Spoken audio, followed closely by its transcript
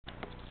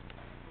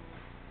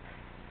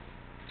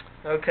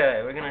Okay,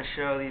 we're going to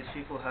show these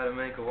people how to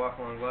make a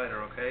walk-along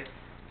glider, okay?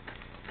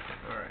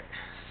 Alright,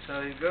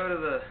 so you go to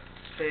the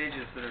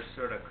pages that are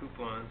sort of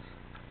coupons,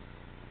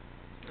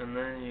 and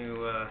then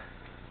you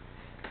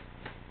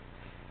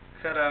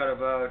cut out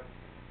about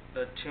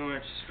a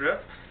 2-inch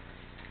strip.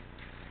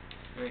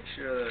 Make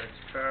sure that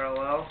it's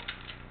parallel.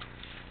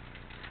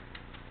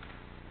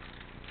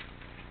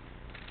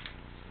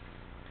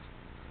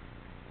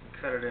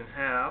 Cut it in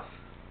half.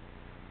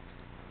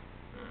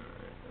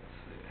 Alright, let's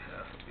see,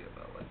 half will be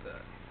about like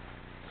that.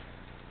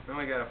 Then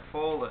we gotta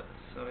fold it.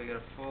 So we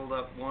gotta fold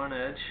up one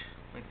edge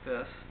like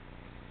this.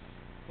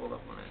 Fold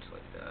up one edge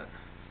like that.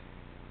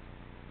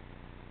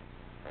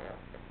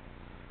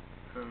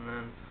 And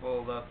then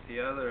fold up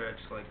the other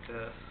edge like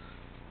this.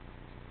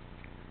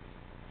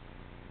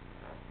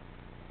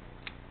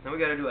 Then we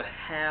gotta do a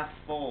half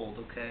fold,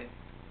 okay?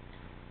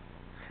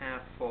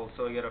 Half fold.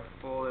 So we gotta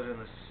fold it in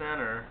the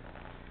center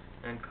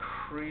and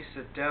crease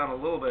it down a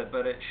little bit,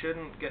 but it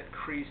shouldn't get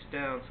creased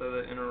down so that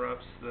it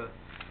interrupts the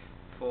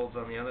folds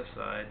on the other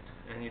side,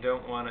 and you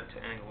don't want it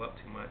to angle up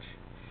too much.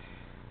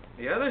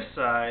 The other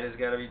side has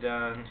got to be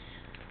done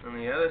on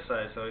the other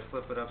side, so we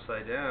flip it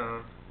upside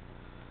down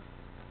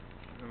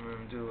and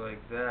then do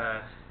like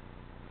that,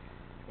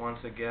 once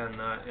again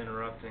not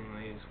interrupting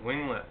these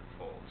winglet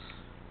folds.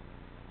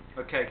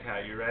 Okay,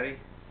 Kai, you ready?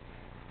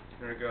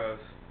 Here it goes.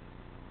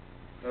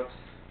 Oops,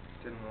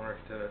 didn't work,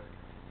 did it?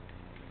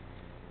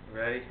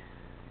 Ready?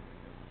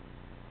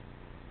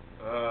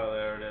 Oh,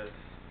 there it is.